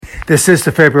This is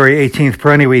the February 18th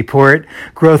Peroni Report.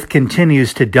 Growth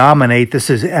continues to dominate. This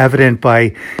is evident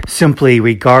by simply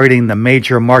regarding the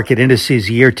major market indices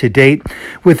year to date,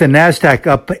 with the NASDAQ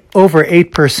up over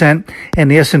 8%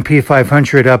 and the S&P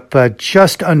 500 up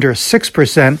just under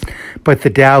 6%, but the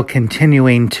Dow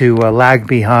continuing to lag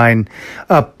behind,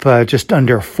 up just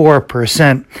under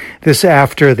 4%. This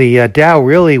after the Dow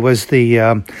really was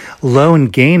the lone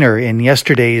gainer in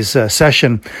yesterday's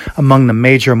session among the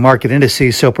major market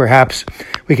indices, so perhaps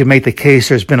we could make the case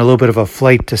there's been a little bit of a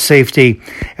flight to safety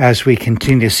as we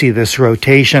continue to see this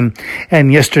rotation.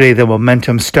 And yesterday, the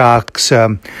momentum stocks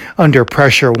under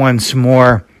pressure once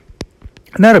more.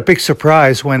 Not a big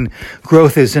surprise when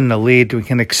growth is in the lead. We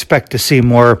can expect to see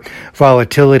more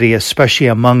volatility, especially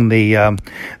among the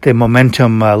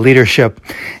momentum leadership.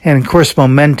 And of course,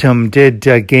 momentum did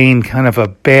gain kind of a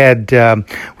bad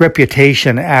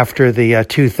reputation after the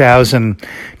 2000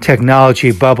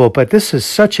 technology bubble. But this is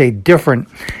such a different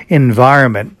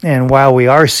environment. And while we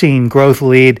are seeing growth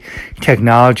lead,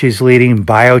 technology is leading,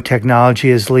 biotechnology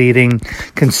is leading,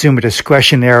 consumer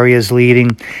discretionary is leading,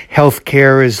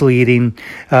 healthcare is leading.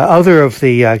 Other of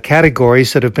the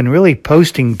categories that have been really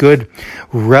posting good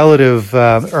relative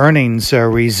earnings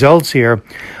results here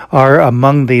are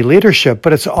among the leadership,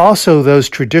 but it's also those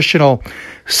traditional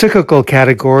cyclical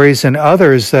categories and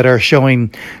others that are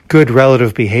showing good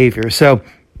relative behavior. So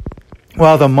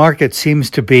while the market seems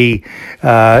to be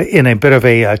in a bit of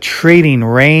a trading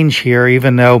range here,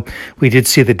 even though we did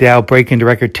see the Dow break into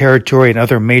record territory and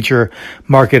other major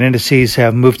market indices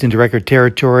have moved into record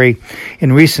territory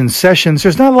in recent sessions,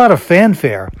 there's not a lot of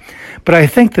fanfare. But I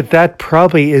think that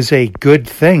probably is a good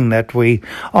thing, that we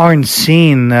aren't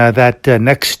seeing that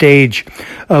next stage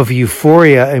of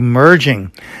euphoria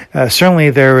emerging.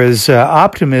 Certainly there is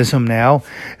optimism now,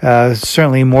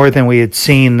 certainly more than we had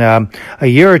seen a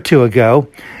year or two ago,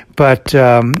 but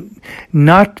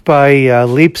not by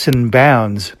leaps and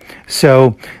bounds.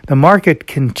 So the market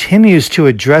continues to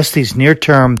address these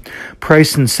near-term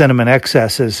price and sentiment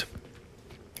excesses.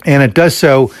 And it does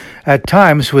so at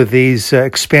times with these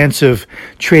expansive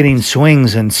trading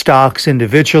swings in stocks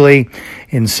individually,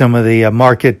 in some of the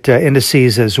market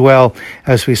indices as well,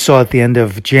 as we saw at the end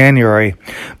of January.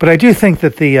 But I do think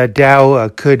that the Dow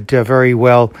could very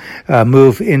well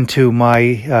move into my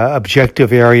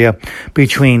objective area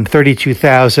between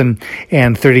 32,000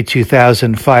 and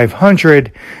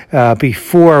 32,500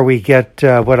 before we get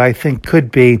what I think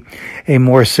could be a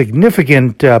more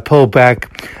significant pullback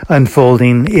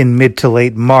unfolding in mid to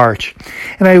late March.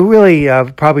 And I really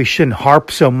probably shouldn't harp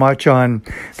so much on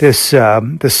this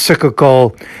cyclical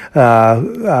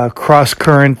cross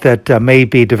current that may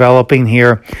be developing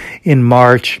here in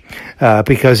March,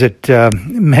 because it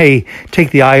may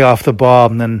take the eye off the ball.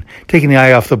 And then taking the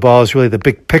eye off the ball is really the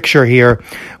big picture here,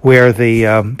 where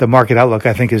the market outlook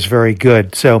I think is very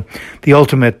good. So the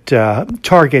ultimate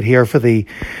target here for the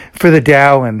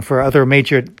Dow and for other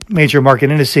major market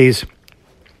indices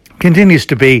continues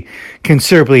to be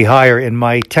considerably higher in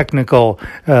my technical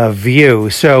view.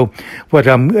 So what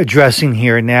I'm addressing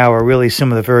here now are really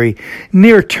some of the very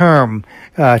near-term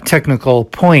technical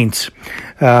points.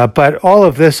 But all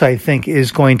of this, I think,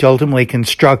 is going to ultimately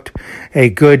construct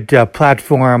a good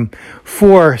platform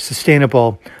for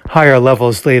sustainable higher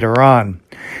levels later on.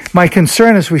 My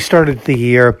concern as we started the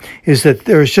year is that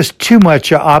there's just too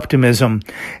much optimism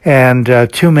and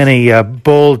too many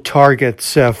bold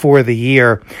targets for the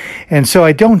year. And so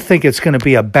I don't think it's going to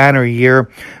be a banner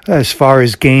year as far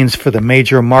as gains for the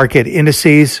major market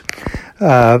indices.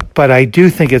 But I do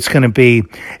think it's going to be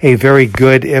a very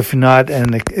good, if not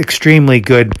an extremely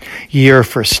good year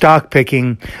for stock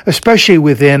picking, especially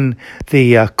within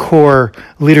the core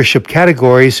leadership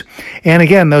categories. And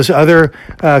again, those other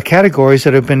categories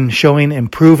that have been showing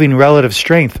improving relative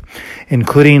strength,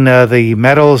 including the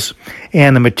metals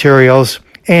and the materials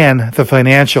and the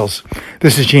financials.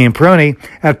 This is Gene Peroni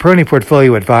at Peroni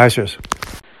Portfolio Advisors.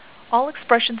 All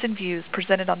expressions and views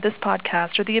presented on this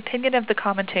podcast are the opinion of the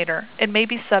commentator and may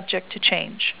be subject to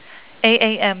change.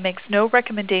 AAM makes no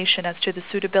recommendation as to the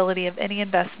suitability of any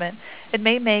investment. It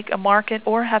may make a market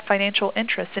or have financial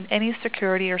interest in any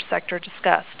security or sector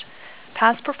discussed.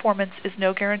 Past performance is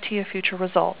no guarantee of future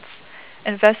results.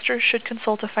 Investors should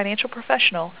consult a financial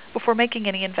professional before making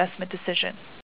any investment decision.